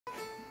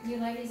You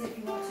ladies, if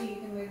you want to, you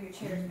can move your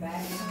chairs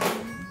back.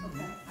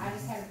 Okay. I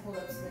just had to pull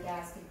up so the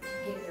guys could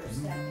get their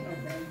stuff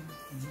in.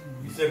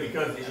 You said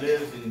because he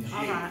lives in G.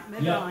 All right,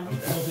 move Yep. on.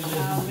 Because he lives in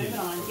G. Move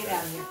on. Get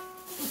out of here.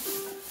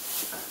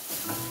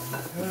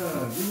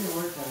 Give me a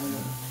work time.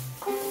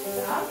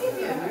 I'll give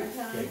you a hard Okay,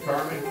 time.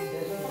 Carmen.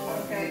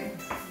 Okay.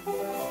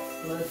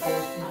 Blood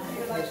testing. I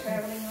feel like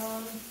traveling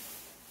on.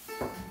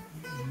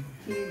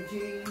 QG.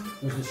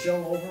 Was the show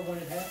over when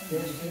it happened?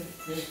 Testing.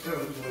 It's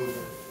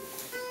over.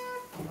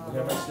 Is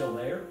everybody still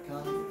there?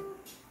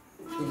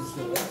 Who's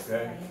still there?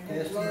 Okay.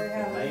 Testing. Lori,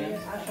 how are you? Man.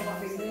 I shall not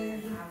be there. I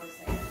was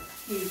there.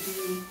 QG.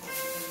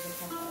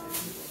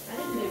 I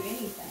didn't do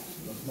anything.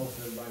 Most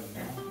everybody was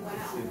gone.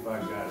 Let's see if I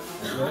got it.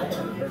 Well, I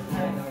heard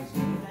that nice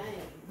meeting.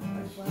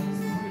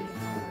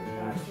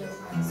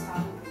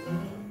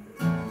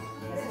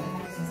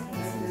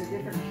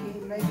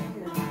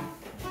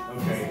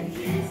 Okay, G.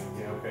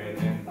 Yeah, okay, and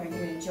then. Are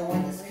you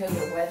enjoying this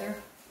cooler weather?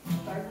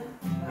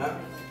 Huh?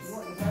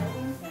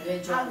 You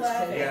enjoy I love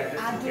this it. Yeah,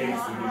 just I in do case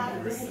not we like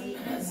need the to heat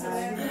read.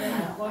 whatsoever. Okay.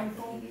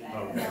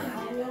 Now, I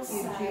will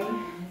say that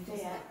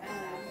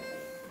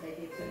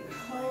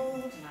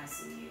cold,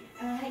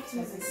 and I hate to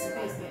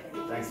misspeak it,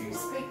 because we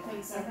speak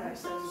things so much.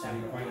 So you're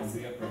probably gonna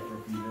be up there for a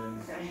few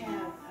days. I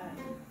have,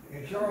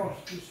 And Charles,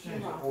 just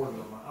change the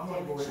order. I'm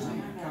gonna go ahead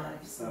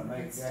and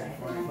make that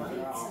one.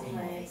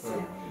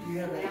 You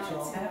have that,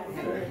 Charles?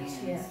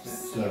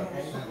 So.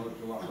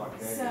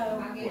 So,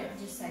 I'll get it in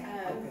just a second.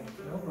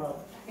 No problem.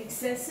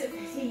 excessive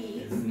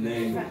heat, His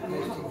name. hot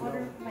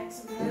water makes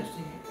them hurt.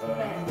 Testing. But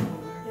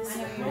this I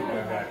know is you hard.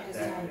 got that,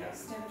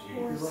 Instead of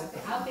course,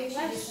 I'll fix you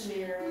last just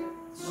year,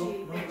 she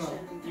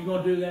mentioned. You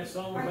gonna do that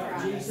song about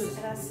Jesus?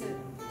 And I said,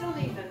 don't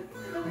even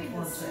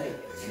say it.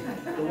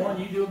 The one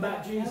you do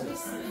about Jesus?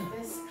 Notice that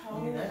this I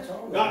cold. mean, that's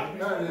all. Ah,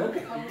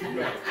 Okay. I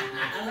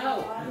know.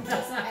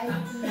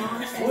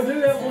 We'll do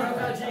that one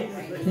about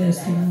Jesus.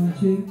 Testing 1,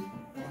 2.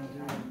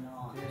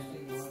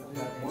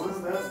 One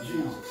about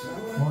Jesus.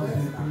 1, 2,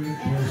 3, And I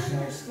 4, 6.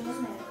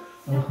 understand that.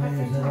 Okay, is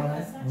that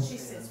right? She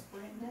says,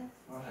 Brenda,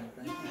 All right,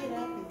 you thank get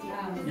up and get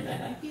up.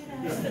 You get up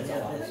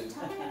and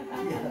talking about the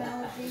you.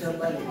 melodies.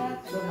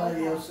 Somebody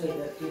else said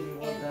that to me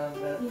one time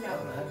about, I You don't know,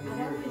 know how I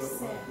many always years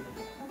said, ago.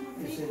 I'm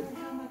He said,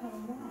 how am I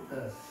gonna walk? Uh,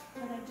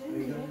 But I do Are you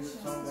need gonna do a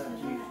exercise song about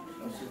tonight. Jesus? I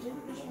And I said, do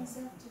push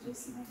myself to do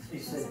some He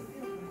exercise. said- I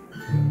feel good.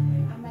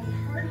 I may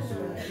hurt a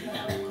little bit,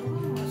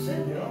 but I said,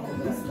 you're all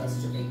about Supposed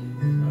to be.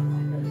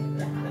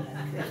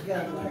 It's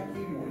got like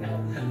you.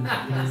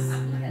 Yes,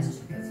 yes,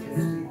 because it's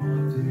Testing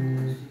 1, 2,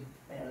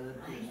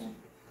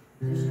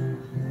 testing.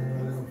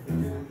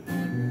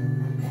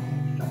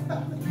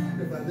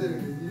 If I did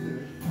it, then you did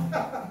it.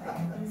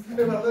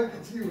 If I look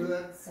at you with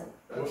that. so.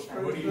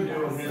 What do you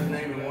do in his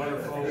name and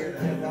wonderful? So,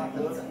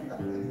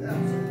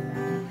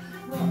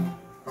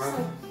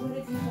 what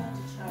have you done to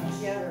change?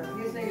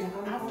 His name is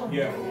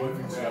Yeah, but what,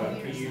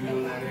 can you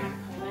do that in?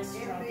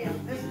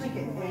 Let's make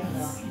it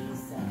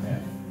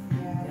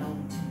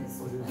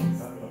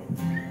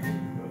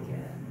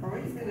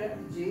Already put up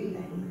to G,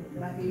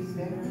 might be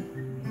better.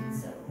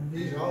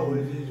 He's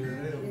always easier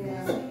than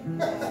him.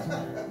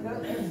 Yeah. No,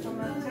 it's from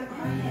my tip of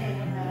my head,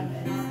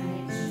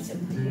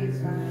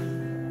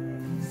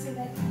 See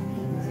that?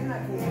 seems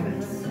like Kevin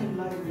was too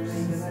low for me,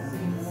 but I see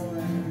him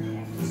lower.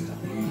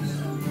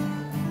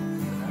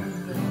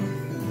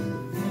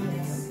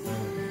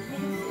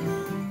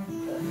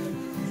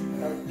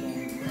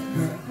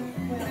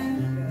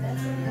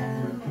 That's what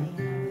happened to me.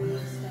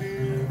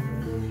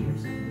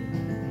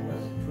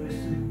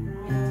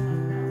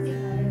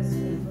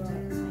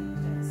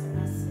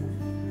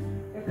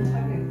 Every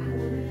time you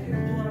pull it, you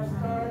want to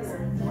start, or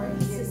why you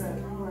get that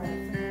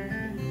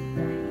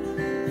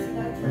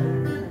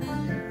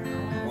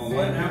On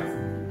what now?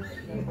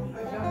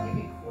 Don't give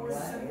me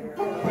quarters.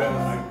 Well,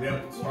 like,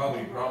 that's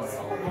probably all.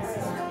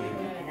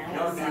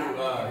 Y'all do,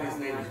 his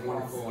name is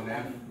Wonderful and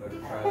that, but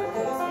try that.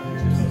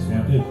 That's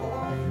one, two.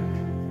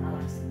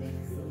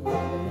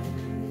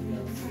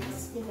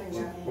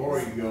 Or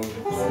you go.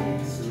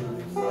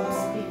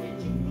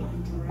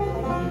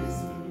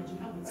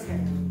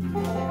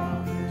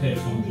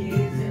 Test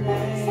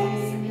one.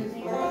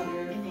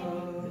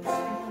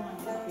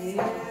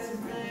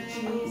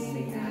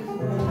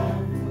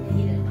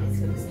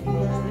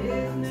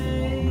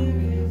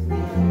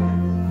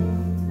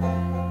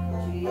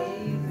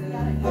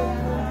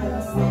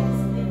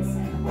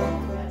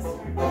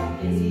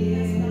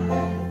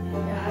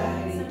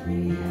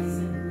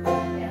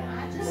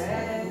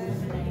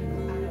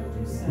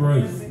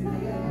 Ruth.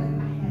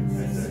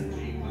 That's a G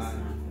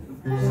minor.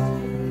 Let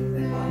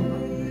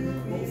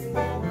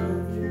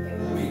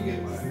me get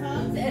mine.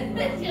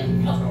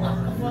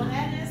 Well,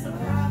 that is a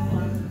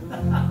problem.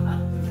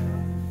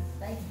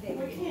 Thank you,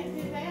 We can't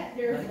do that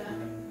here.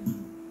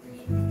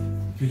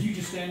 Could you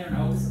just stand there and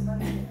hold it?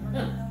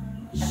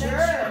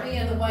 Sure. Be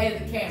in the way of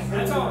the camera.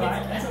 That's all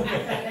right. That's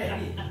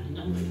okay.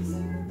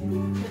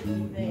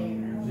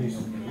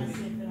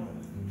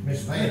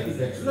 Miss Fanny,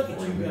 Look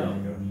at you go.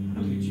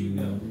 Look at you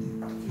go.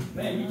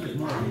 Man, you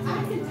just I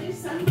could do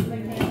something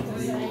mechanical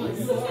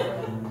things.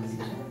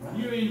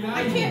 You ain't got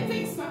I it. can't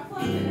fix my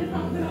plumbing at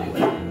home.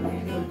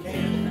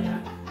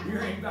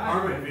 You're invited.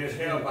 Armin, if it's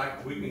hell,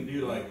 like we can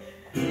do like,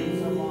 then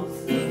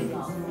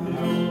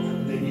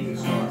you can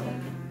start.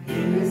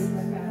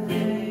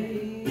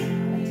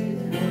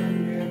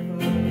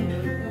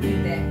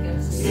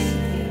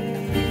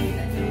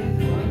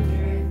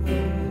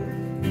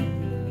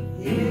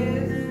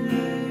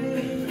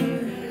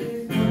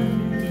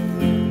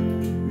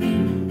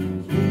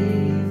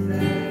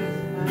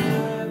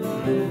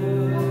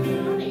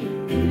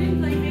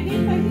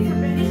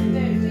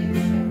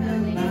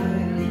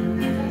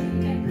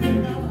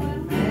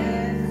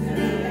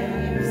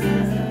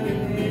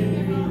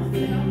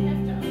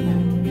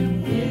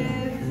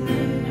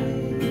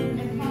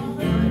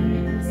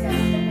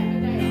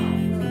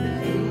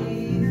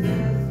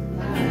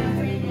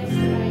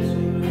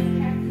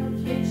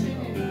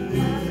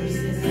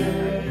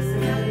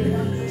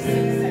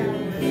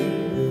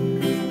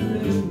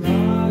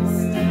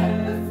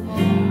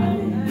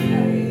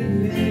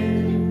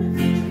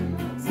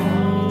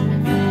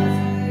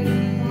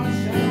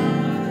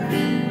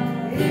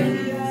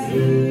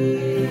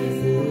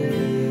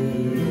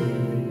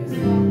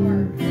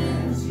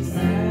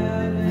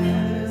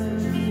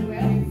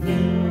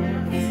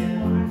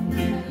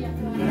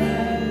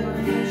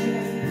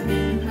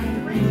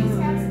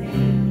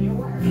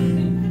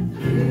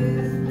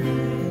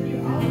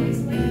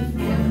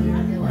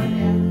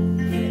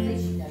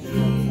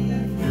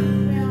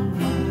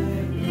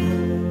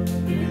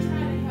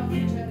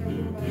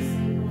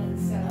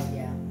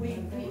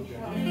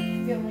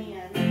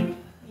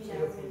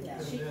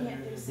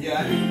 Yeah,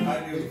 I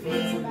do.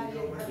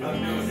 I'm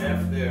doing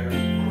F there,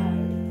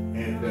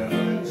 and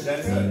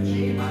that's a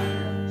G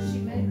minor.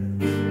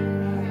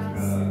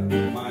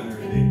 Minor,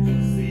 and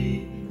then C,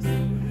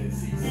 and then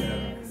C7.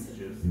 It's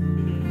just,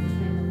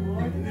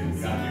 and then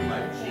I do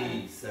like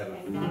G7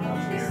 up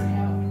here.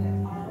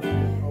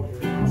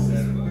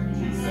 Instead of a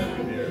G7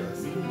 there,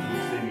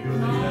 each thing you go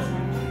there, that's a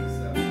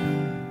G7.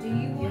 Do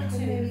you want to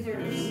either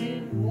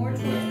move more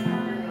towards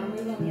Carmen or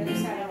move on the other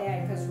side of that?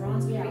 Because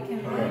Ron's going to be coming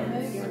in.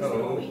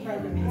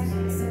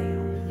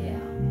 Yeah.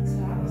 So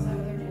I was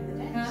over there doing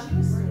the day. Huh? She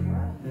was still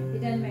working. It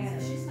doesn't matter.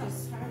 She's not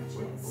tired.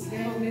 You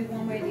don't move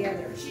one way or the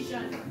other. She's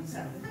young, so.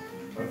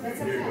 Okay,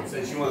 here you go.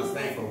 Since you want to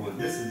stay for one,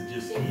 this is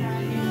just easy.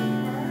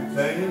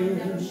 Thank you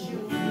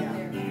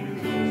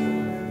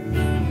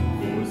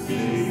for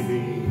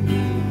saving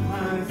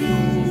my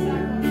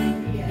soul.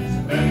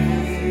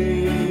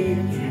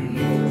 Thank you,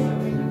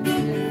 Lord,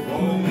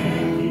 for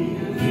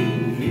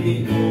making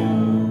me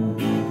whole.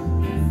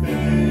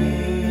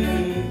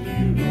 Thank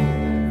you,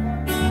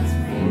 Lord,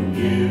 for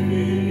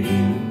giving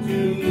to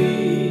me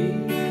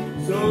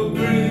so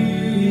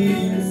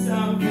great a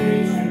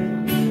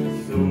salvation,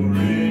 so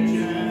rich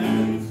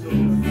and so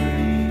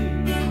free.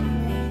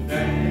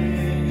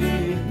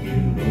 Thank you,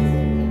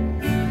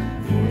 Lord,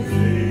 for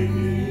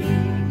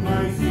saving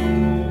my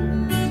soul.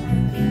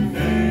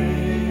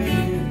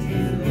 Thank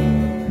you,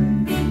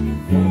 Lord,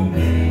 for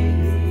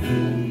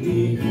making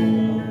me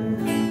whole.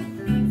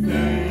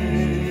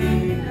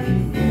 Thank you,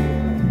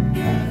 Lord,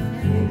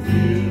 for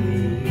giving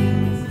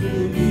to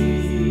me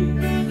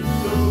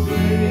so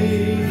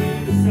great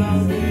a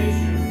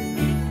salvation,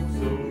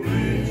 so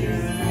rich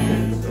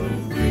and so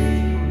free.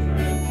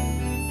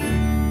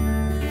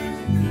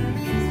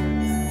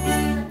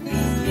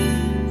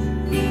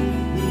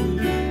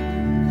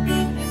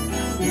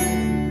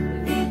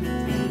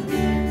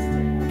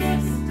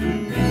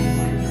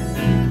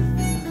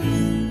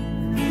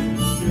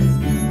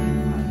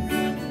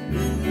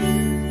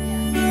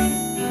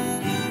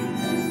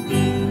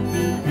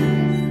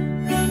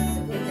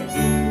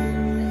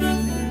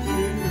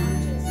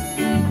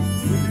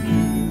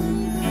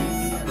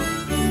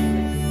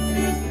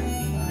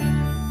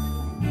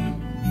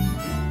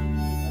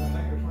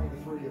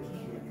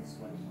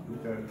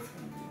 Okay.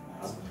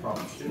 I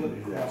probably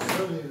shouldn't do that.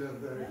 Sonny's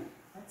up there.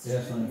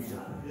 Yes, I'm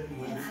sure.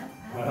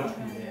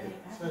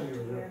 Sonny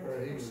was up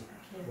there, he was.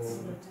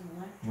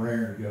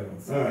 Rare to go.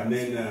 And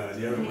then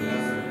the other one is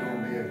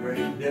Gonna be a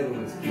great. the other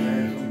one's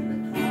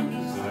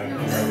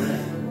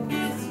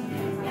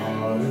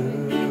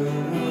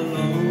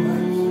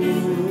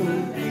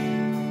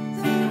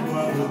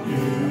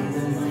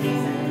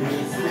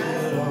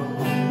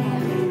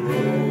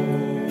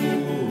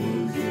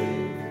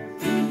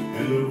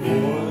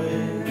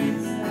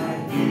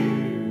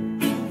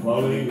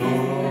falling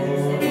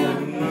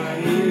on my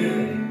ear,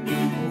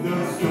 the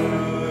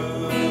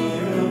Son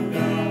of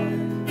God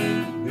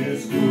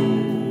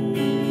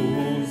discloses,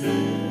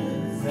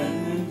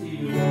 and He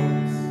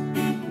walks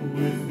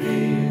with me.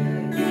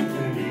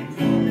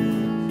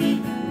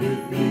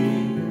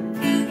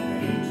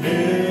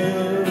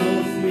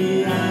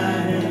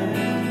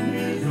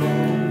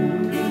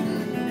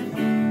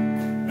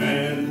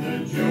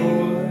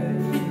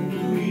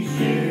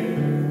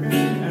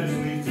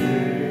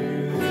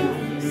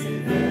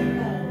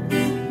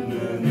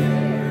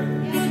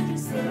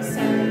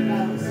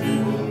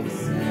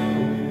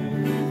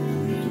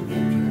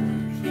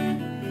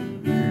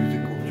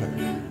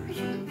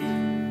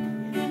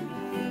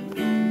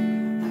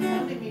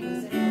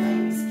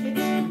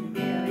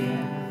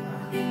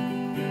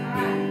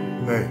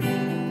 Hey,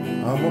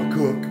 I'm a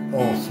cook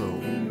also.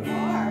 You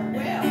are?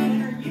 Well,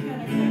 when are you going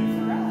to cook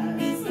for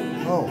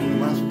us? Oh,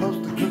 am I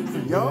supposed to cook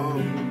for y'all?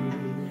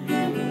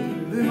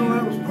 Didn't know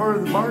that was part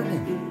of the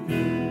bargain.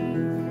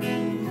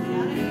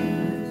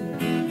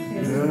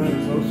 Yeah,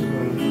 it's also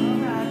at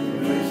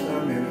least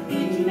I'm in it.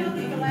 Did you know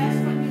that the last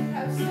one you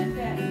posted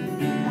that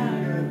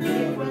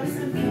it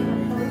wasn't a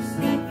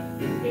rehearsal?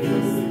 It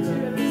was two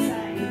of the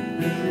same.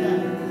 You know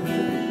now.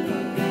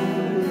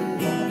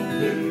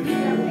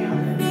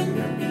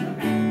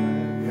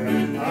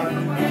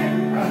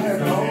 I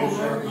had all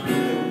ready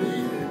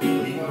to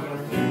leave it.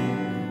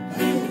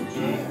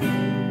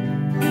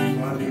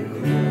 I need to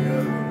look at the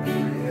other one.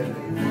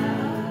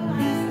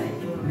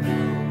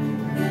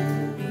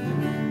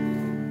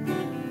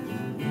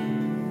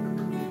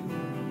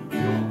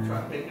 Try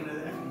picking it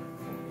out.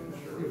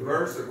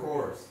 Verse or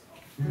chorus?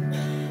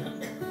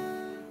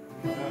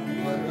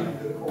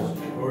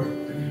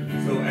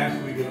 So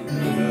after we go,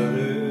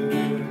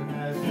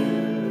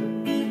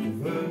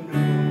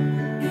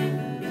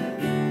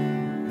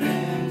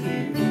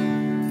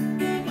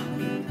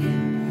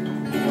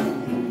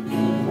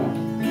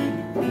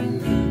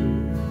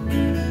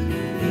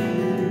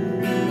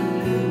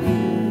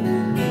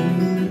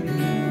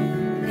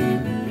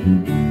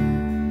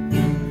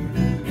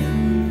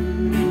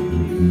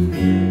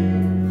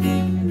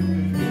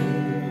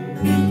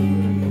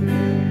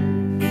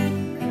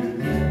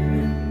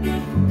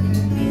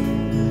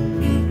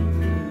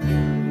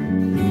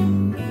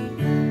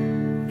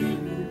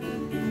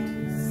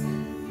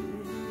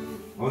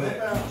 on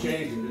that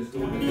change, just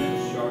doing it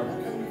that sharp.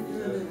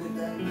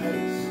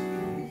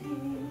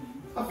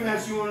 How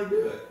fast you want to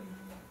do it?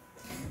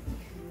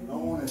 I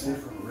want a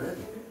different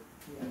rhythm.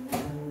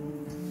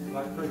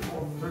 Like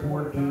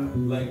three-quarter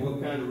time. Like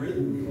what kind of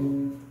rhythm you want?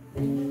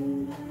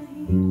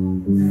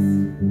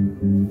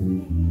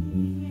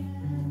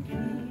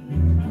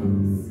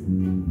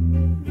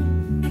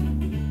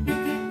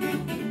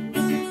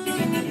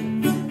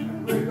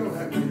 Really don't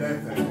have to be that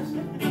fast.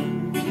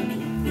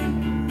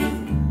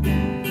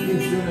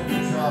 He's doing it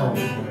for Charles.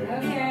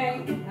 Okay,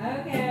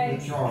 okay.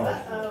 For Charles.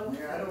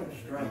 Yeah, I don't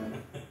strum it.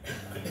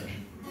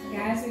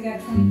 Guys, we got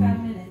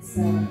 25 minutes,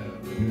 so.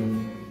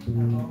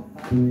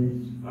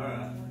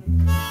 Alright.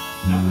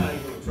 I'm not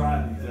even gonna try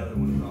these other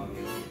ones on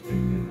you.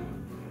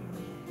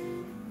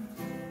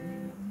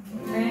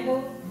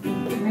 Randall, do you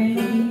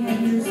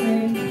have yours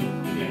ready?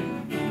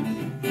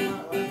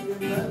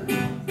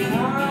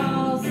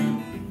 Charles.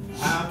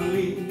 I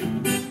believe.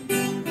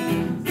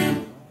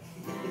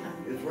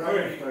 It's Alright,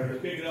 right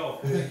started. pick it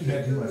off. I think you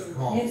had too much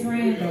coffee. It's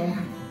Randall.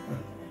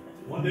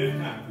 One day at a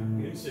time.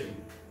 You can see.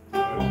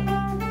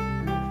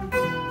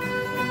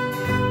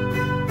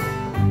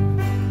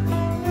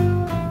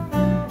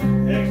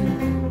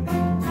 Excellent.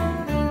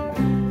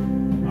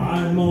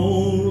 I'm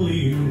only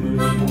human.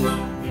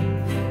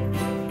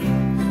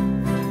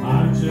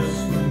 I'm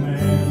just a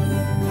man.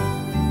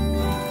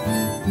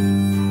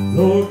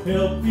 Lord,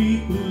 help me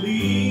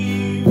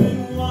believe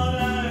in what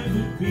I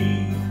could be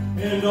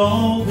and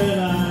all that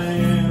I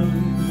am.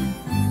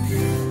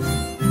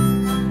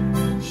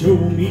 Show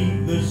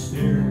me the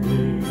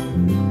stairway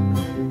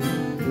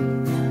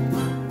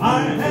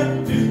I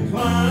have to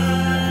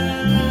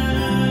climb.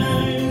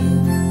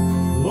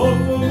 Lord,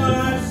 for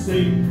my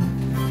sake,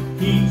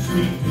 teach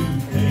me to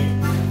take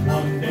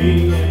one day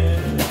at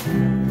a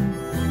time.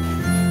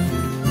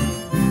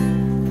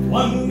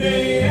 One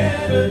day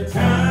at a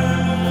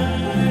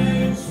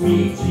time,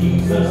 sweet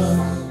Jesus.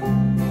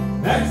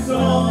 That's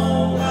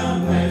all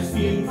I'm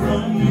asking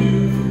from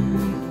you.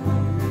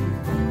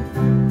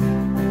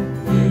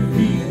 Give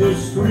me the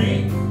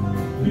strength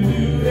to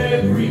do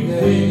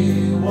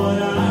everything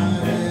what I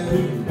have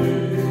to do.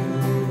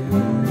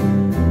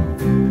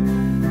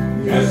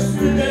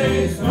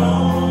 Yesterday's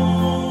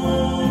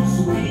gone,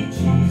 sweet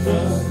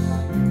Jesus,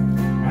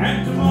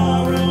 and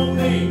tomorrow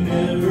may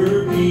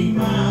never be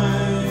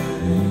mine.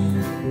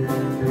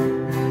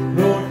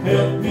 Lord,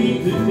 help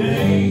me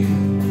today,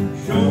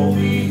 show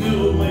me the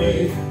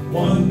way,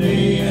 one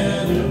day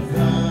at a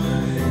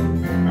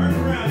time. Turn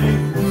around, eh?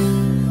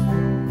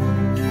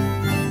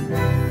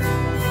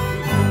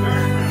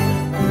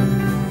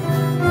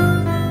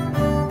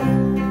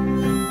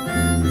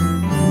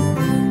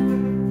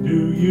 Do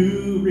you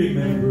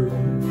remember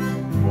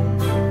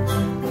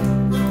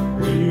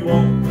when you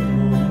walked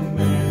along,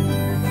 man?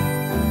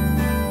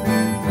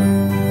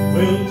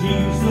 Well,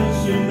 Jesus,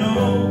 you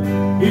know,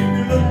 if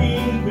you're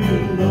looking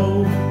below,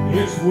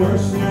 it's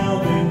worse now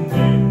than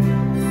then.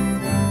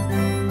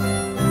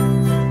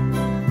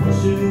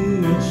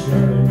 Pushing and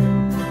shoving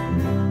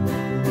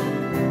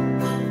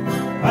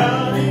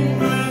out in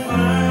my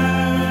mind.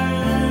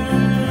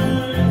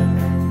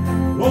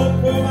 Lord,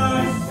 for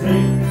my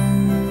sake,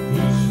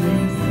 teach me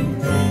to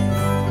take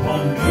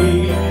one day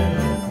at a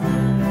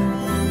time.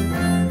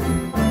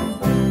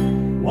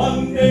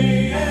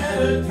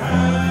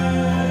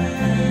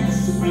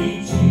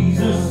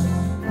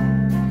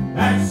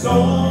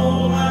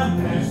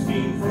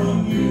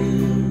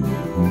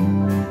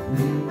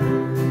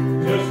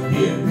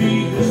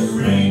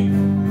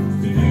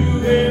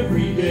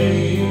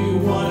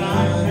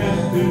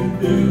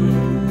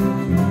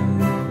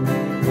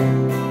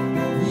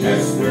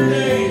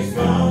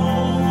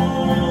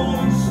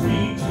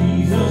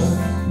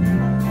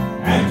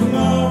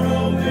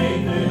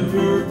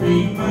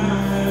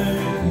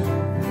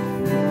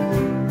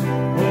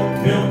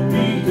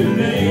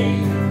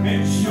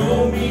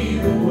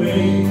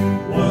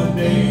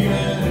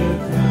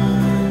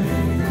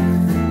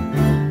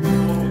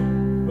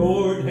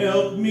 Lord,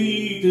 help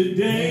me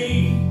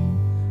today.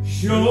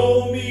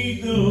 Show me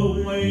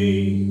the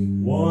way,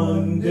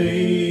 one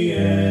day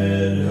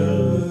at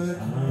a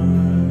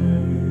time.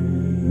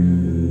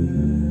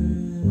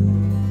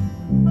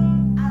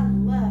 I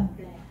love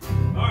that.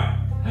 All right.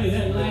 Hey,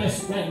 that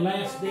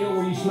last deal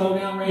where you slow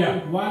down, Randy,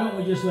 Yeah. why don't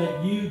we just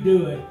let you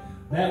do it?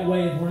 That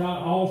way we're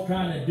not all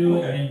trying to do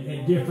it Okay.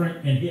 at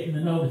different and hitting the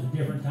note at a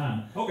different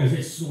time. Okay.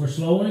 Because we're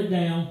slowing it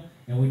down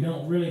and we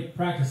don't really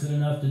practice it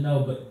enough to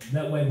know, but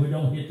that way we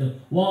don't hit the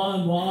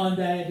one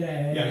day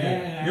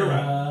Yeah, you're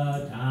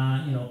right.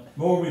 time, you know.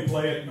 The more we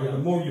play it, or the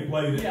more you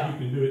play it, Yeah. you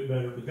can do it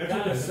better. But that's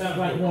Kind okay. of That sounds sounds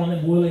like good. one of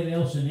them Willie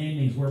Nelson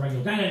endings where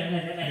everybody goes, you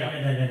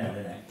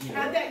know.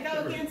 How'd that go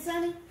again,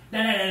 Sonny?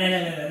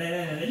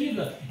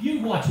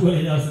 You've watched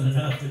Willie Nelson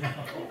enough to know.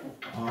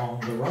 On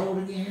the road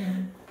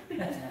again.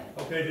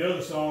 Okay, the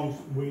other songs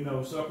we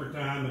know, Supper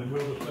Time and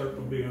Will the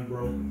Circle Be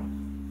Unbroken.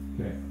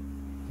 Okay.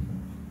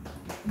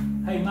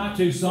 Hey, my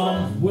two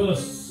songs,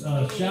 Willis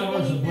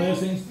Showers of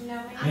Blessings,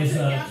 is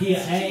key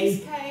of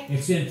A.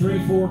 It's in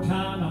 3/4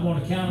 time. I'm going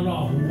to count it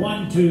off.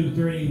 1, 2,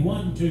 3,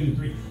 1, 2,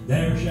 3.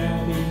 There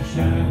shall be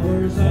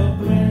showers of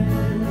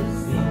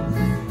blessings.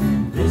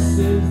 This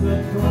is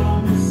the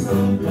promise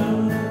of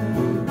love.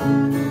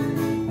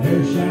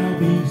 There shall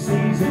be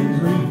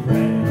seasons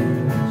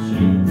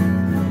refreshing,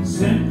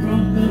 sent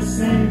from the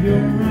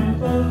Savior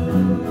above.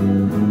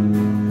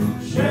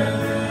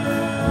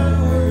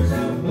 Showers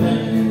of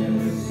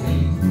blessings,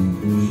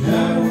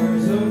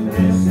 showers of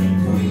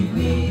blessings we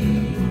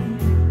need.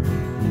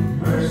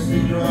 Mercy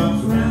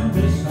drops round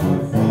us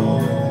are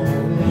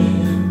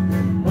falling,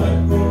 but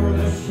for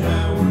the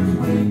showers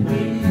we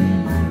plead.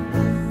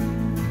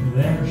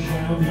 There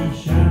shall be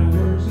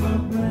showers of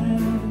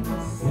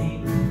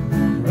blessings,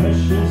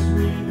 precious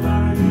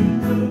reviving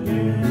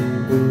again.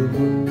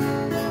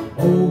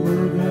 Over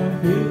the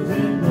hills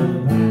and the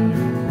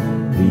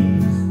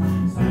valleys,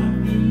 sound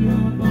the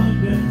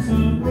abundance of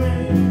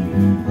rain.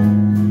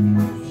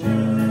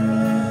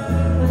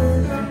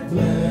 Showers of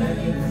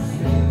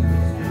blessings,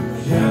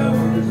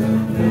 showers of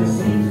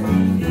blessings we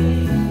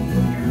need.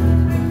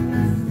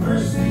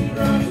 Mercy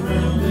drops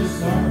round us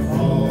are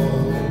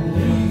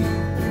falling,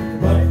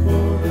 but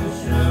for the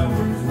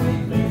showers we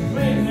need.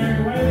 Wait there,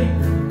 Wiley.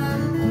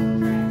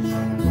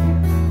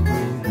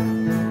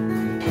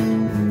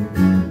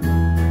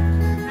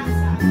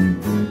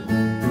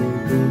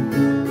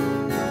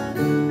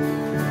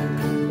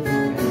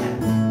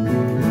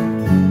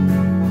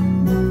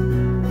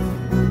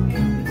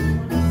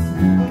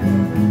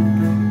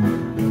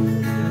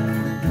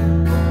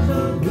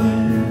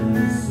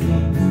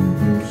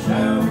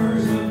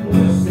 Showers of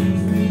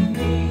blessings we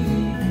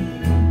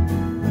need.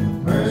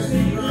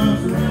 Mercy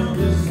drops around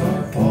us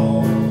are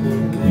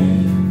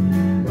falling,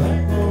 but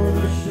for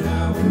the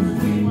showers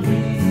we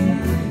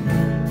need.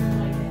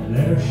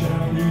 There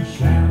shall be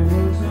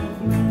showers of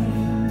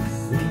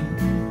blessing,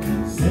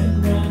 sent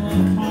from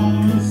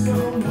upon us, O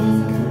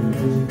Lord.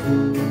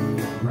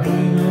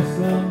 Bring us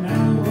the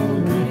now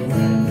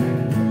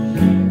refreshing,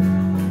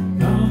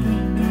 come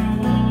and now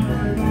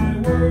honor thy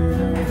word.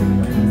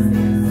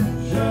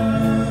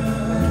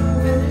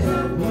 Showers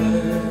of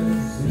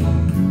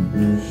blessing,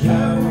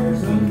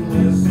 showers of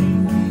blessing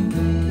we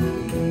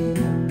need.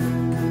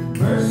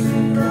 Mercy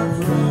drops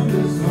round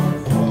us are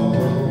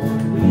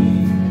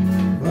falling,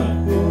 but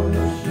for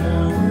the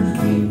showers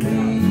we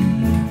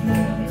need.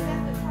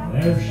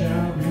 There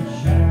shall be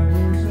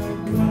showers of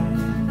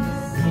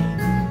blessing,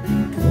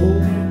 oh,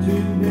 to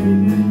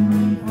million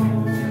we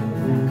are.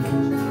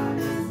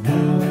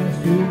 Now as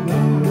to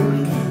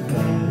flowers of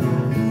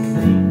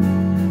blessing,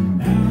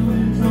 now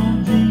as on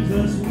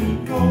Jesus we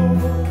call.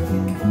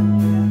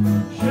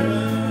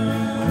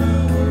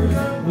 Showers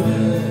of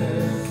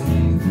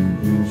blessing,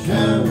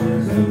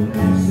 showers of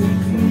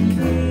blessings we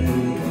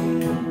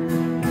need.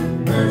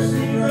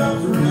 Mercy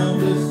drops around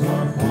us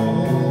are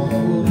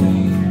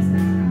falling,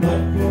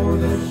 but for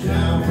the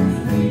showers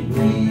we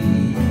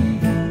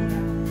plead.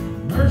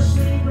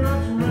 Mercy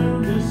drops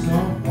around us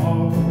are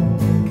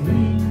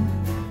falling,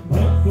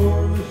 but for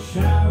the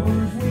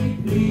showers we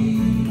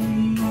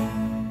plead.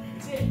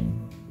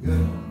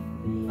 Good.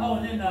 Oh,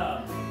 and then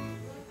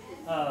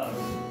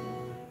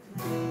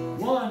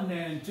 1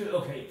 and 2.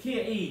 Okay, key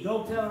of E.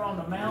 Go tell her on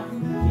the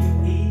mountain. Key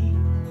of E.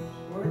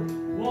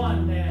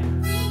 1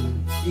 and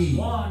E.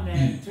 1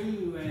 and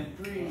 2 and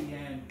 3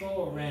 and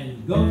 4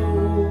 and go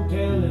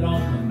tell it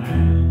on the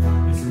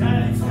mountain. It's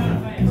kind of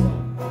fast.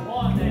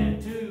 1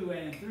 and 2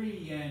 and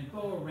 3 and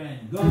 4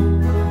 and go tell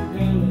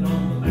it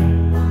on the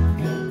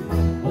mountain.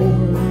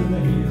 Over the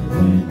hills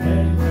and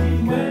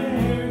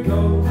everywhere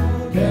go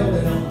tell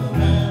it on the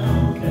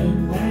mountain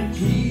that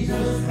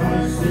Jesus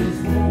Christ is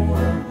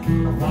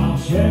born. While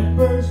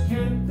shepherds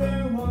kept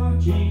their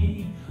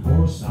watching,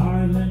 or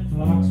silent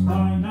flocks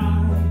by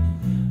night,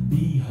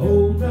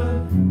 behold,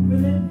 up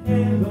in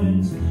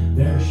heavens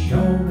there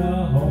shone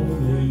a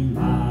holy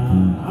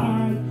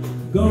light.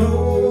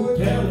 Go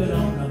tell it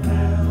on the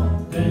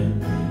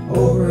mountain,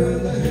 over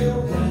the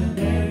hills and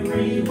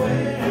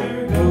everywhere.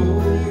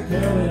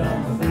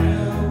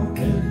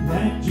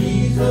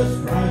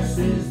 Jesus Christ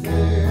is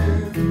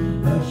there.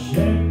 The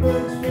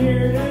shepherds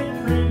feared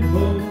and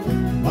trembled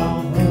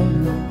while the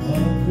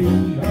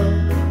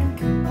earth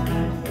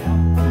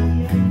and the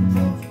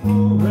angels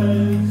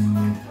chorus.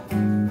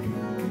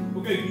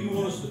 Okay, do you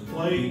want us to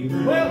play?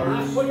 Well,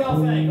 what do y'all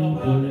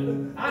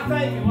think? I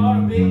think it ought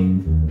to be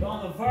on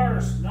the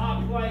verse,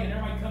 not play, and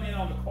everybody come in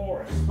on the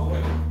chorus.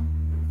 Okay.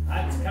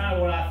 That's kind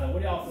of what I thought. What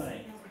do y'all think?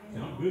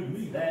 Sound good to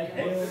me. That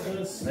hailed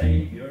the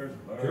Savior's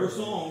birth. Your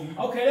song.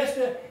 Okay, let's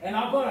do it. And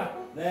I'm gonna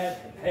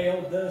that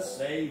hailed the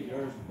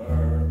Savior's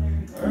birth.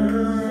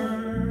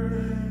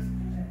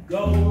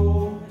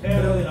 Go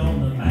tell it on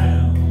the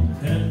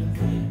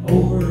mountain,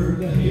 over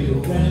the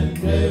hills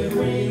and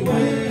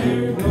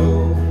everywhere.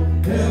 Go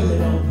tell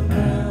it on the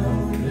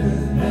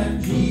mountain that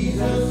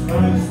Jesus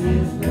Christ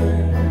is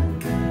there.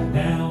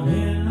 Down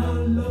in a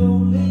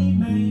lowly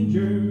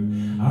manger,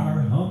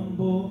 our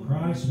humble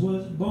Christ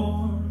was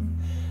born,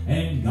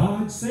 and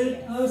God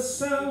sent us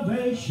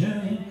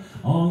salvation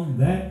on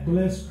that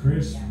blessed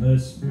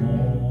Christmas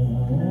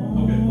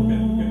morn.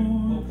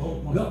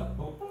 Okay. Go.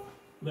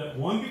 Let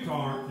one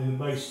guitar and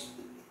the bass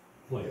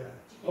play.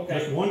 Okay.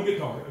 Just one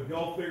guitar. If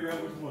y'all figure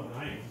out which one,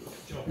 I ain't.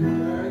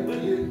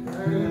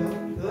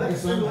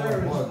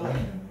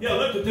 Yeah,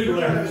 let the two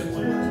Larrys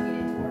play.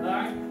 All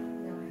right.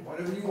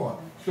 Whatever you want.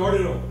 Start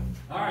it over.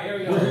 All right, here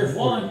we We're here go. for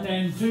 1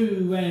 and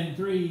 2 and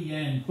 3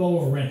 and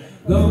 4 and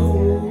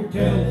go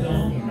tell it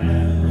on the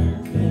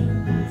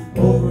mountain,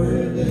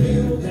 Over the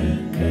hills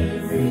and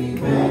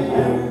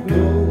everywhere.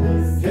 Go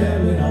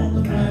tell it on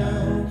the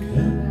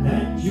mountain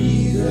that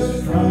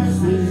Jesus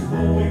Christ is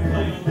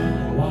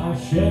born. while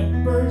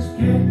shepherds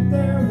kept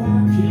their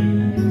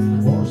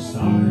watching for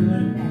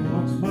silent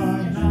watch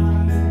by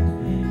night.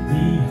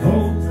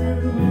 Behold,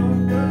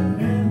 throughout the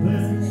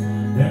heavens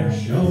there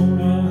shone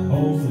a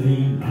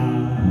holy light.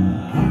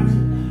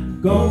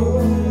 Go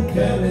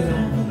tell it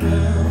on the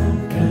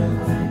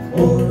mountain,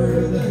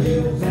 over the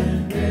hills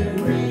and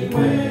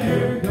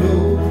everywhere.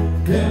 Go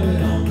tell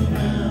it on the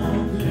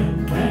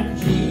mountain that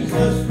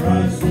Jesus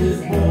Christ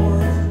is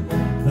born.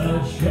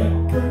 The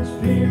shepherds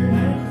feared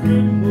and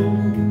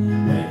trembled,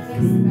 went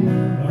through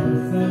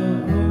earth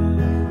above.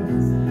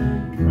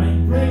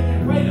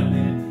 Wait a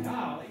minute.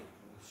 Golly.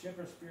 The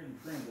shepherds feared and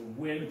trembled,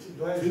 went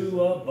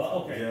to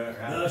above. Okay.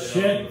 The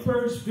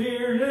shepherds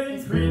feared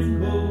and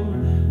trembled,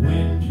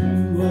 went to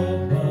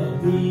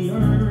above the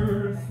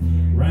earth.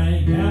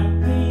 Rang out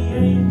the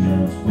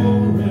angels'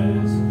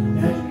 chorus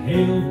that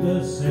hailed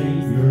the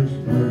Savior's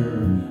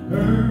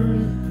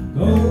birth.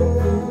 Go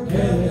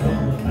tell it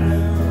on the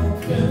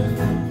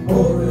mountain,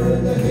 over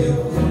the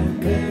hills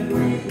and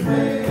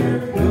everywhere.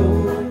 Go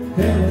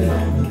tell it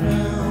on the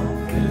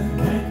mountain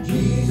that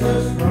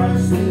Jesus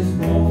Christ is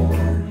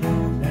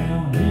born.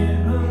 Down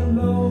in a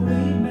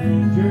lowly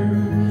manger,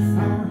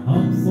 our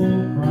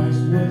humble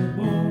Christ was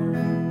born,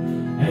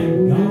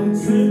 and God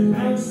sent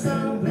us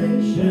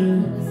salvation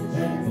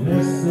that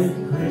blessed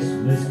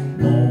Christmas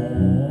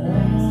morn.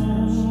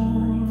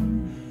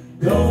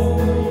 Go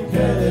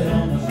tell it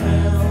on the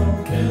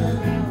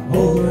mountain,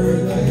 over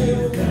the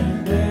hills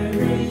and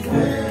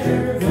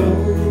everywhere. Go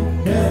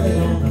tell it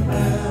on the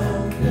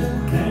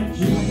mountain that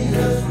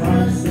Jesus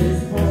Christ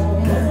is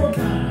born. One more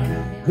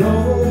time. Go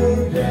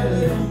tell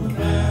it on the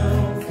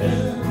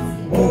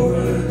mountain,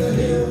 over the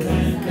hills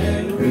and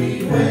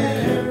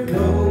everywhere.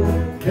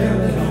 Go tell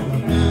it on the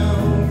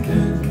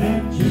mountain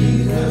that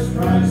Jesus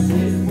Christ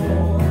is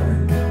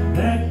born.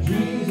 That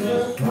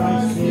Jesus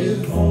Christ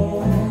is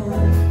born.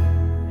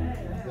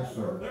 Yes,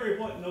 sir. Larry,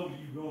 what note are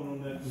you going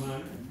on that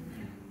minor?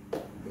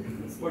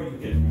 Where you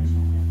get?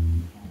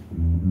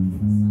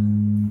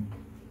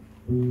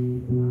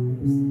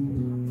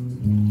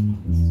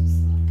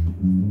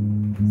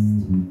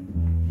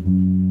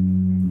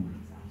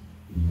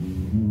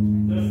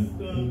 Dun,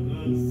 dun,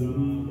 dun, dun.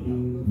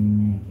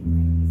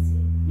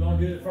 You want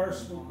to do the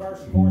first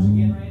verse and chorus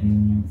again, Randy?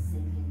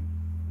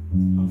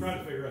 I'm trying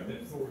to figure out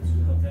that chorus.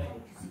 Okay.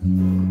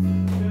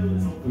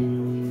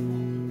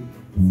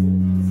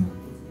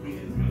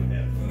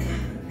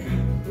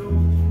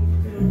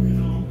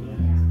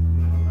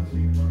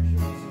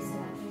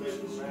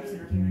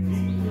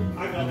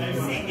 I got that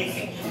one.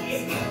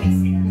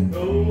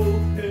 Go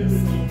tell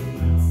it on the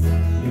mountain.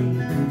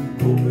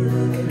 Over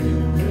the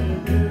hills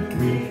and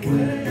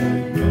everywhere.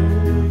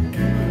 Go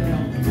tell it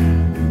on the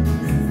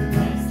mountain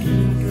that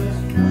Jesus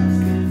Christ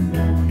is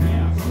born.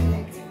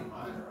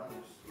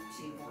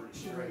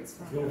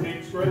 Go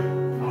keep straight.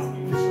 I'll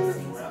keep it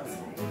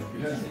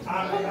straight. I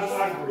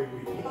agree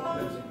with you.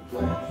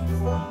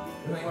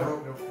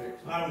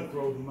 I don't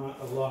throw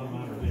a lot of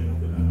minor in,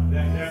 but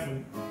that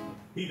one,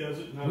 he does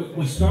it. and I-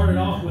 We started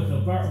off with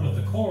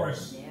the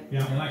chorus.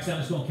 Yeah. And like I said, I'm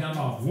just going to count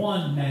off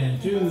 1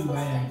 and 2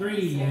 and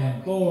 3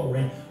 and 4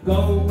 and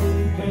go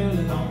tell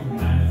it on the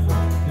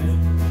mountain,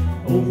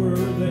 over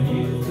the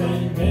hills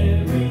and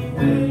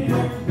everywhere. Go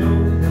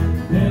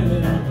tell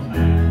it on the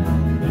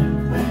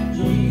mountain that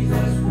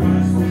Jesus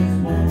Christ is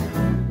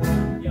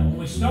born. Yeah, when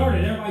we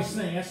started, everybody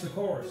sang. That's the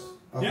chorus.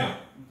 Yeah.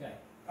 Okay.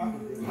 All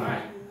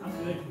right. I'm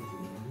good.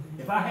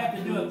 If I have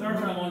to do a third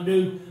one, I'm going to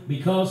do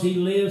Because He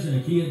Lives in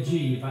a key of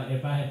G. If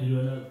I have to do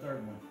another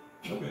third one.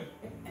 Okay.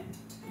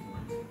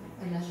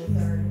 Another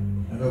third.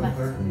 Another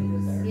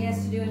third? He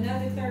has to do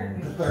another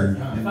third The one. third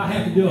time. If I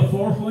have to do a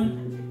fourth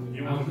one,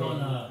 You I'm want to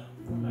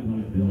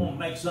gonna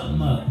make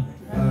something up.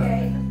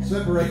 Okay.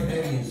 Separating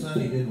Eddie and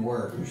Sonny didn't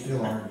work. We're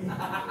still arguing.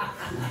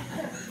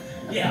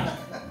 Yeah.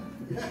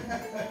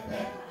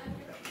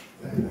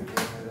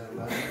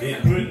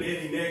 And putting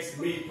Eddie next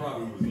to me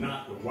probably was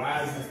not the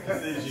wisest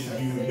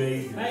decision you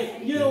made.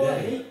 Hey, you know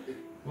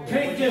what?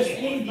 Can't just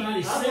anybody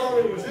I sit. thought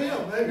it was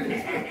him, maybe.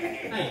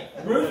 Hey,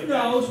 Ruth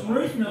knows,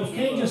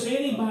 can't just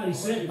anybody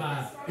sit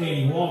by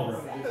Eddie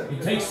Walker.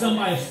 It takes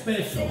somebody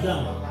special,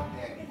 don't it?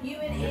 You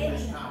and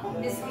Eddie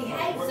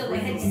misbehaved, so we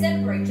had to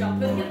separate y'all,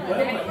 put him in the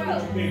back row.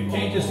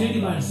 Can't just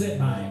anybody sit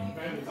by him.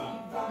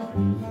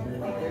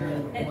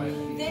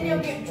 And then you'll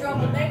get in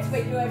trouble next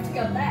week, you'll have to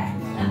come back.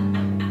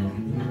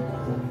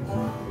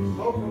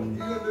 Local, you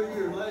gonna do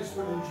your last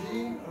one in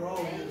G or all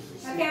of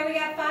this? Okay, we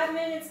got 5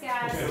 minutes,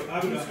 guys. Okay,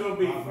 I'm just going to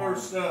be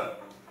first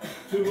up.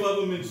 2 of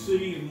them in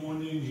C and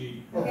 1 in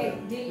G. Okay,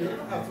 do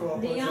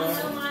y'all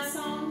know my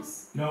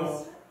songs?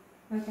 No.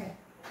 Okay.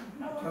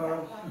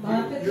 Carl.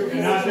 Well, And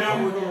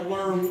now we're going to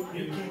learn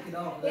in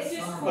It's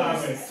just 5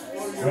 choruses.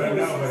 minutes. Well,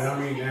 no, but I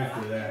mean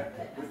after that.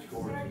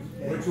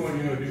 Which one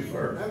you gonna do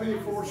first? How many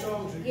 4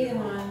 songs? you Either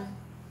got? one.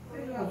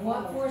 Of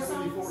what, 4 How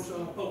many 4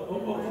 songs?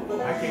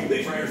 songs? I can't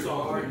these are your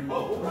songs.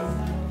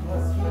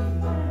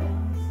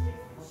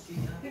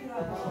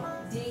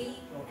 D.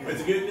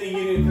 It's a good thing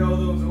you didn't throw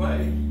those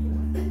away.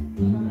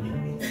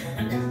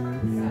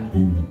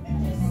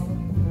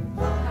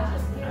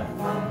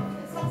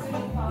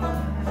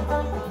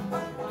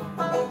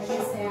 I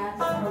guess that,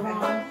 or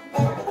wrong.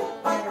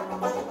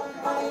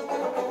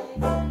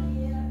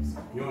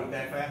 You want it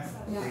that fast?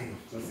 No.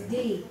 Okay. D.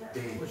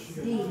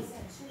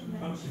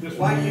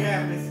 Why do you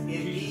have this in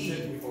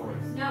E?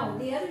 No,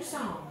 the other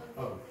song.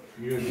 Oh,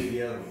 you're gonna do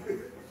the other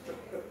one.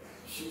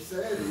 She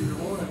said either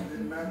one, it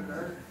didn't matter to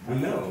her. I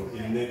know,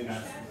 and then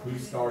we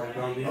started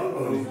on the other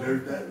Oh, one.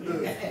 there's that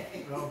look.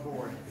 Oh,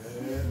 boy.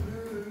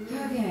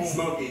 Okay.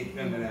 Smoky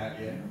coming out,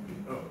 yeah.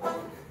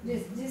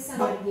 Just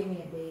somebody give me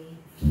a D.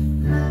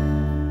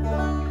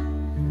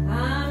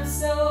 I'm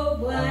so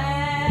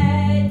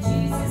glad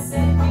Jesus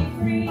set me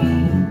free.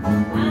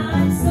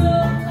 I'm so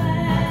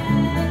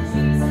glad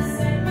Jesus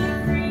set me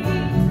free.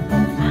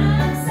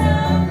 I'm so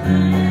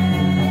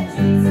glad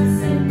Jesus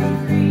set me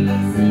free.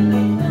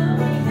 Singing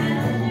glory,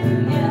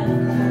 hallelujah.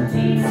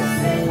 Jesus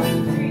set me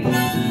free.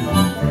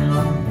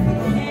 I'm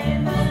in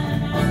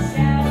heaven, I'm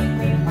shouting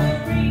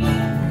victory.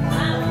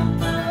 I'm on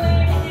my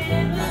way to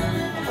heaven,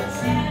 I'm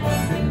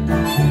shouting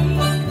victory.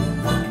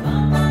 I'm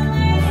on my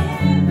way to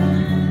heaven,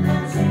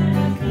 I'm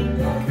shouting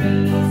victory.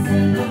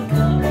 Singing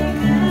glory,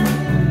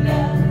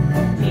 hallelujah.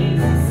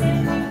 Jesus set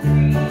me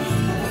free.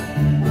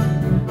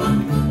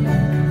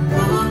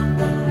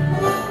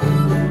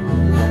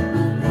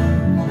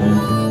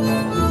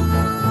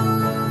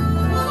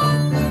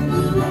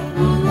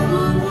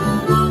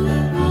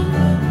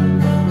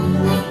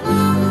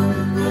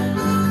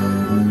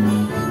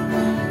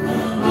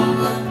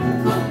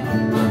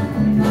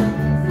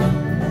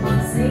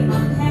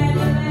 Satan had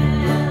me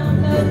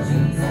bound, but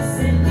Jesus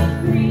set me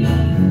free.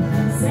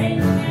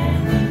 Satan had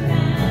me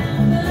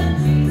bound, but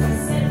Jesus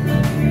set me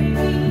free.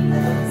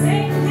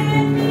 Satan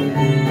had me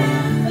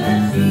bound, but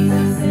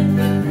Jesus set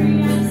me free.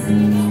 I'm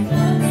singing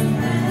glory,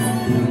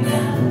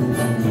 hallelujah.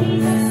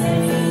 Jesus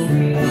set me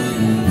free.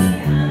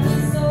 I'm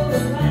so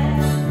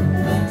glad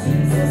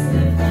Jesus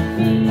lifted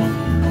me.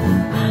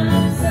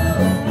 I'm so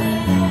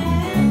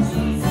glad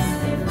Jesus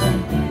lifted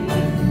me.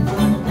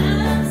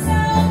 I'm so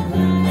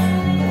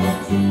glad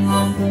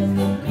Jesus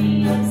lifted me.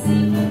 I'm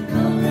singing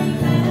glory,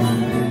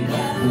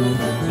 hallelujah.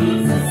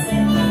 Jesus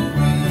set me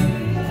free.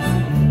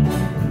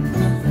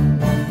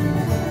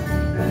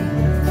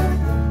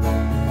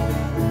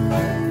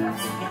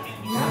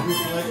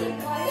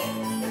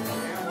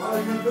 All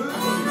you can do is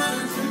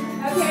sing.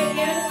 Okay,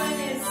 the other one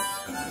is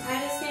I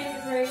Just Came to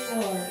Praise the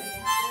Lord.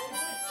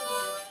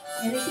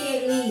 In the key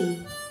of E.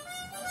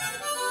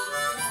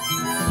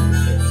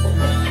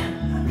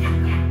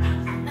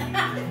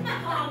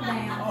 Calm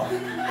down.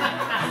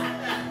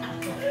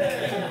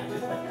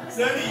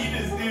 Sonny, you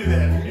just do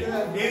that.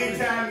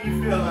 Anytime you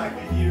feel like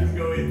it, you just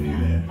go ahead and do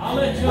that. I'll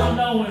let y'all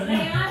know when See, I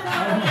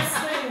brought my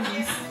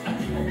spoons.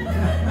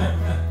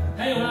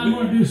 Hey, when I'm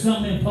gonna do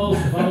something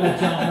impulsive, I'll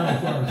let y'all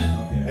know first.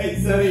 Hey,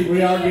 Sonny,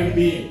 we are gonna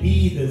be at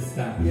E this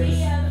time.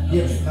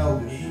 Give us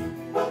notice.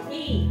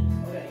 E.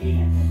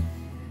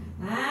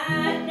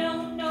 I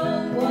don't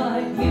know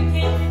what you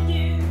came to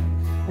do,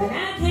 but I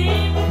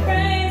came to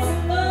praise the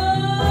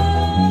Lord.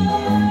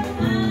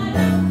 I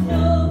don't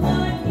know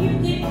what you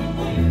came to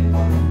do,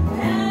 but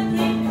I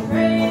came to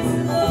praise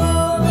the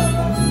Lord.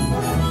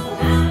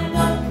 I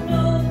don't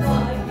know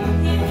what you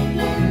came to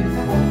do,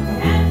 but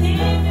I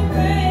came to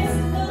praise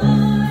the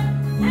Lord.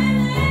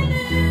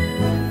 Hallelujah,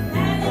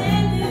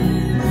 hallelujah,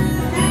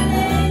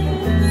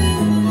 hallelujah.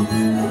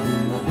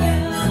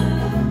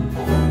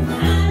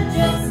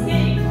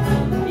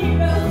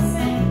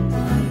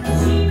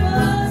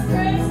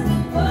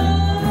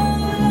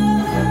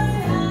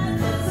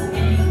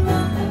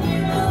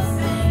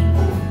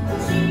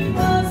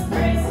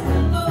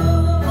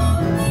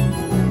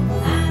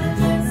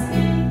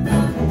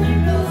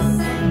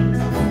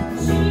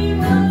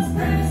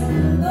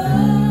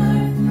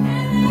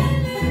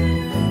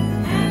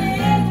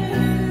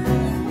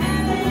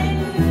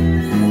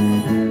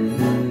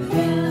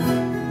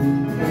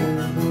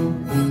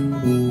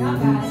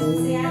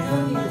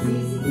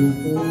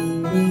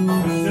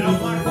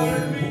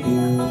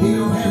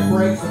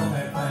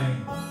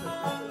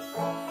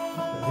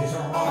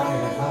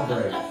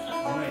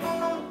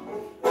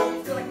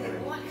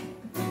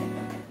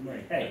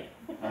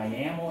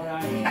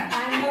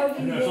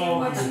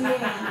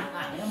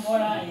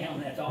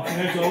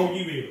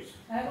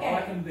 all I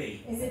Okay, can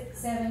be. is it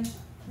 7?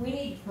 We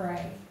need to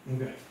pray.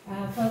 Okay.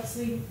 Folks,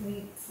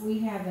 we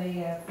have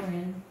a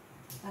friend,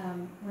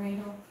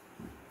 Randall.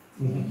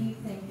 Do you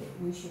think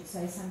that we should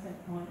say something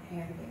on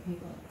air to get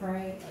people to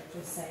pray, or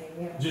just say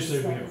we have a Just say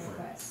we have special a friend.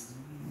 request?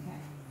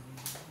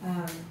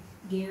 Okay.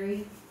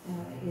 Gary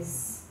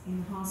is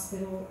in the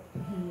hospital.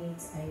 He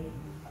needs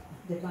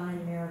a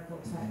divine miracle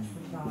touch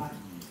from God.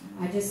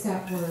 I just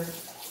got word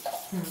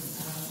from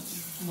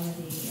one of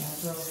the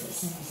girls that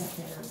sings up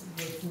there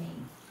with me,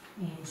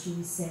 and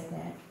she said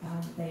that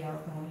they are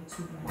going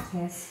to run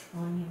tests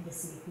on him to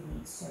see if he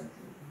needs surgery.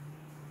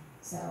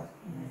 So,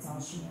 and that's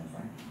all she knows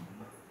right now.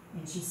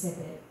 And she said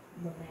that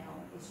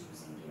Linnell is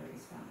using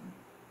Gary's phone.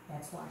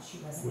 That's why she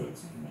wasn't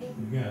answering me.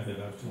 The guy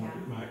that I was talking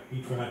to, Mike,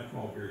 he tried to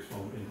call Gary's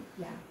phone and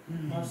Yeah.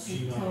 Well, she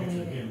she's not told me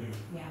answering that. him.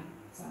 Yeah.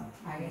 So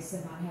I guess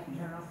they're not having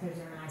turned off because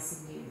they're in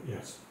ICU.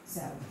 Yes.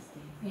 So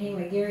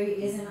anyway, Gary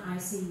is in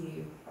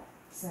ICU.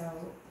 So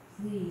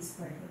please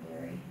pray for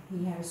Gary.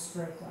 He had a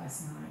stroke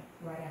last night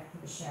right after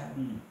the show,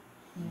 and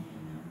he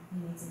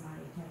needs a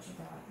mighty touch of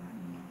God right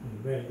now. And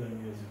the bad thing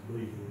is he's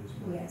bleeding this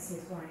morning. Yes,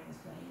 his brain is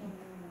bleeding.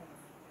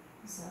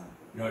 So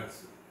You know,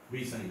 it's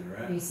be singing,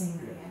 right? be singing,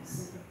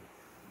 yes.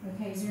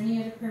 Okay, is there any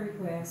other prayer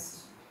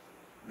requests?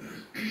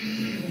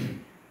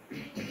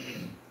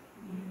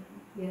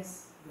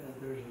 Yes.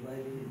 There's a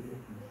lady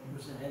that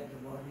was in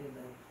Hampton-Marty, and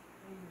they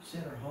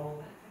sent her home,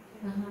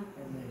 Uh-huh.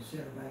 and they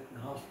sent her back to the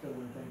hospital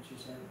and think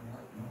she's having a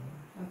heart problem.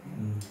 Okay.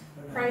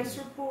 Mm. Praise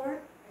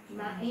report,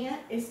 my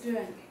aunt is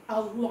doing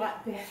a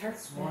lot better.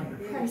 It's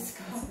wonderful. Praise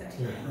God. That's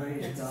good. Yeah.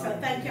 Praise God. So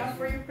thank y'all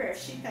for your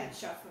prayers. She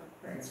thanks y'all for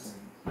the prayers.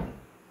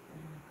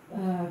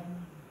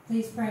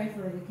 Please pray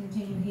for the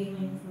continued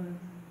healing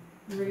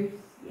for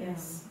Ruth.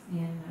 Yes.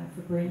 And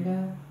for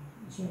Brenda.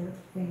 She had her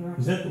finger up.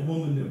 Is that the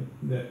woman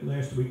that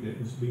last week that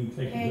was being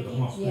taken to the Peggy?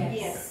 hospital? Yes.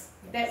 Yes.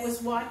 That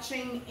was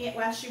watching it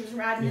while she was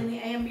riding in the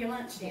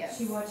ambulance. Yeah, Yes.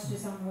 she watched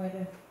us on the way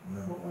to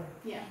Fort Worth.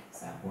 Yeah.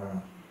 So,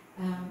 Wow.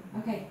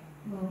 okay,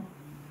 well,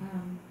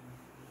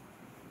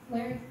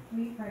 Larry, will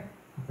you pray?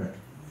 Okay.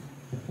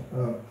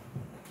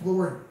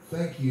 Lord,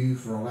 thank you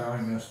for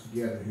allowing us to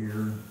gather here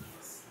and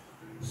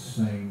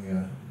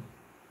sing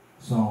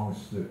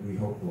songs that we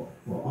hope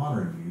will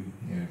honor you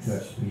and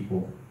touch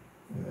people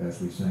as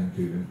we sing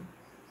to them.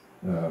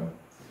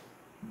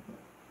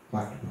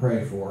 Like to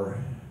pray for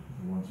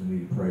the ones we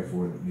need to pray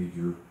for that need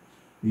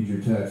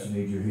your touch,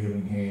 need your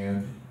healing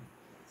hand,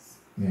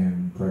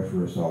 and pray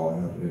for us all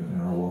in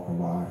our walk of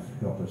life.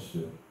 Help us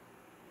to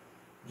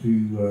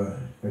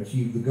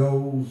achieve the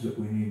goals that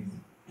we need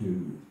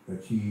to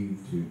achieve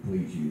to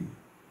please you.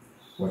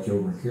 Watch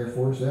over and care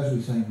for us as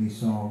we sing these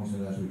songs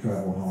and as we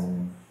travel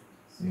home,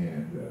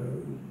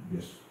 and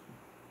just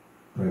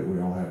pray that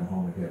we all have a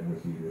home in heaven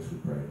with you. This we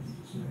pray in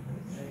Jesus' name.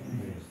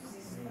 Amen.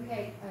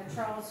 Okay,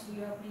 Charles,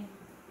 you opening?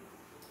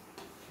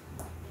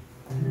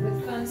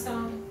 With fun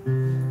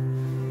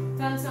song?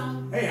 Fun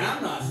song? Hey,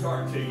 I'm not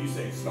starting till you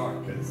say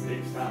start, because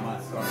each time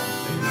I start,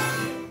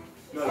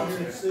 I'm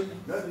saying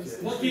not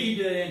yet. What key you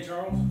do that in,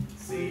 Charles?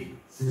 See?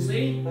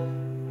 See?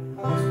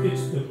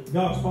 It's the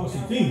God's Posse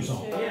theme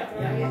song. Yeah.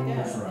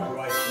 That's right.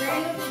 Right.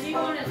 Randall, did you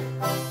want to?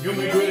 You want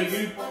me to do it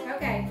again?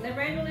 Okay, let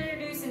Randall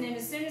introduce, and then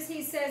as soon as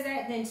he says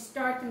that, then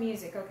start the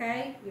music,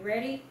 okay? You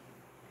ready?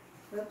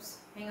 Whoops,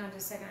 hang on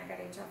just a second, I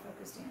gotta get y'all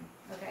focused in.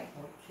 Okay,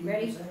 What key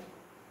Ready? was that?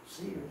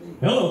 C or D?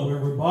 Hello,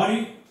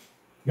 everybody.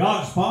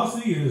 God's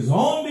Posse is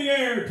on the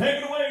air.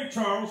 Take it away,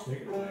 Charles.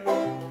 Take it away.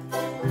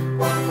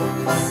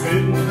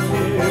 Sitting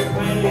here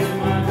playing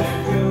my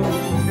banjo,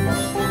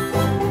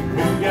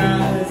 with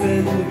guys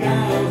and the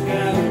gals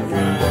gathered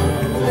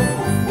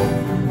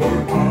round.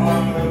 We're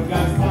part of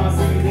God's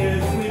posse,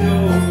 yes we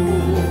know,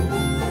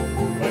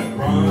 but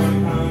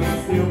Ron Connie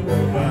still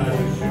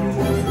provides a show.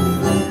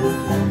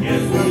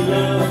 Yes, we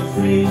love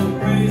singing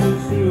praises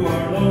to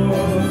our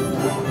Lord.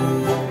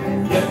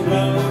 Yes, we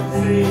love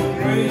singing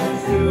praises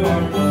to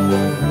our Lord.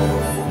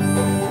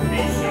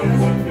 He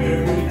shows up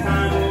every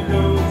time, oh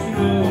don't you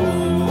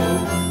know?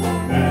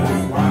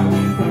 That's why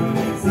we come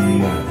and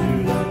sing unto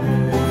the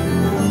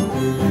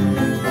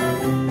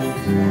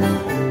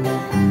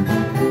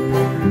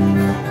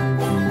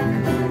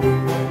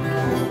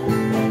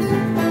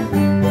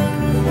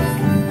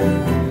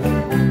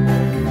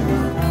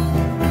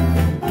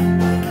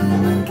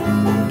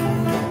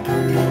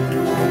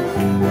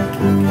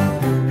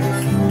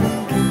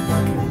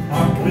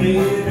Our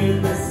playing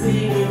and the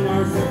singing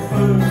are so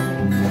fun.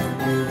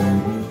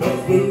 The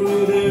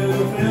food and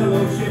the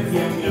fellowship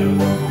yet young.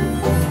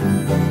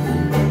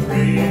 The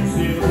praying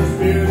still the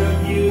spirit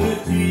of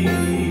unity,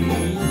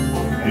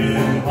 and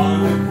the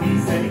bond of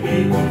peace that he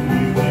gave to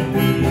you and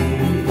me.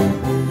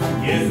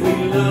 Yes, we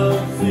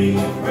love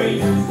singing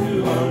praises to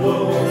our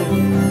Lord.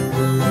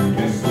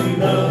 Yes, we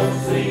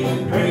love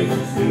singing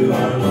praises to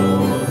our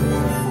Lord.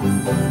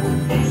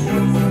 He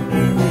shows up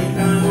every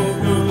time, oh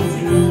don't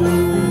you know?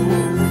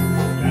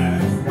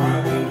 That's why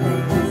we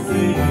come to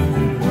sing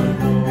to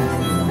the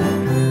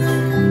Lord.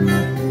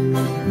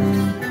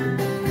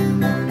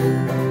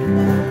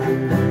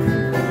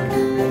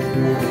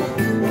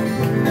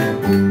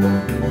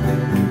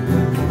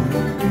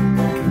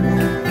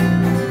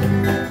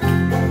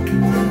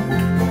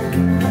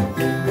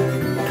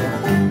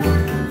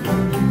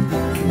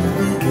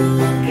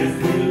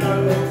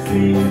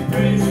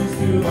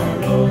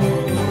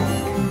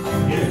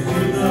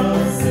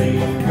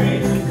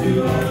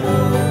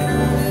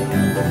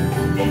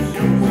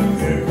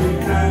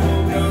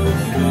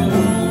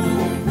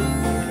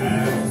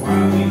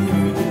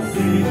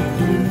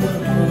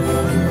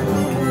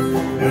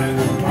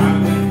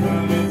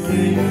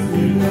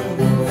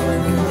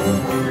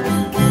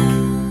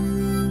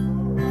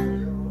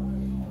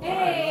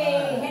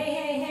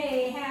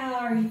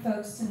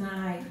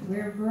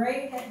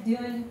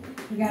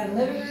 We got a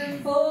living room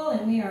full,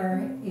 and we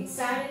are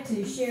excited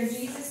to share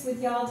Jesus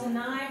with y'all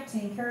tonight, to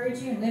encourage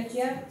you and lift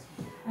you up.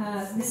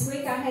 This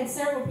week I had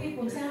several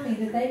people tell me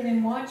that they've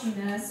been watching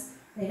us.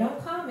 They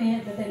don't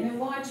comment, but they've been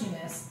watching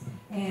us,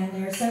 and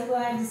they're so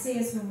glad to see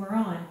us when we're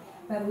on.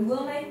 But we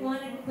will make one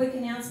quick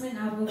announcement.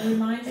 I will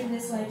remind you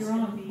this later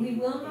on. We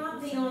will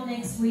not be on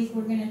next week.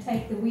 We're going to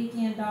take the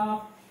weekend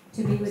off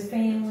to be with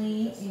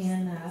family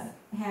and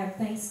have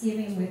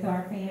Thanksgiving with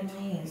our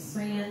family and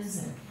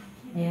friends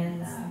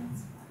and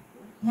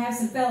have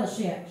some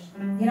fellowship.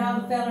 Get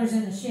all the fellers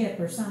in the ship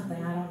or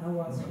something. I don't know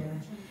what we're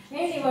doing.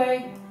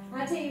 Anyway,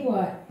 I tell you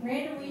what.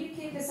 Randall, will you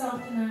kick us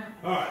off tonight?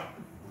 All right.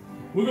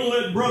 We're going to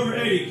let Brother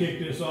Eddie kick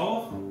this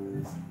off.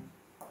 It's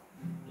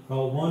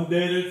called One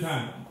Day at a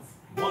Time.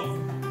 All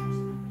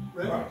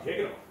right, kick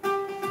it off.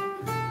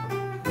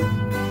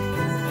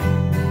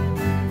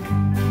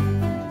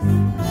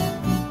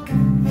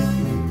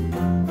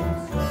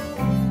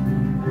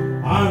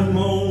 I'm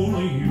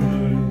only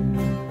human.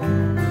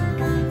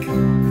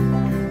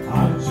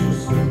 I'm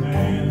just a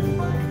man.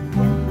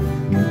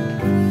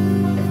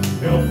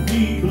 Help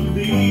me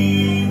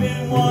believe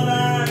in what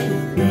I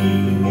could be,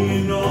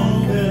 in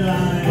all that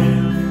I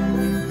am.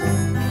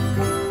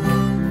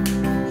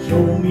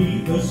 Show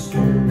me the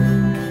story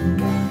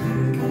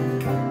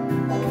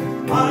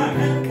I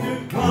have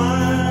to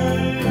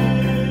climb.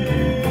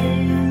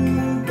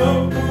 Go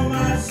for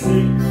my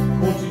sake,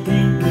 won't you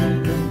keep me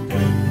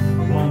content?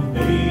 One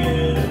day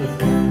at a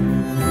time.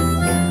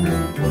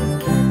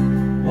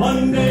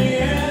 One day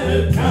at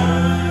a time.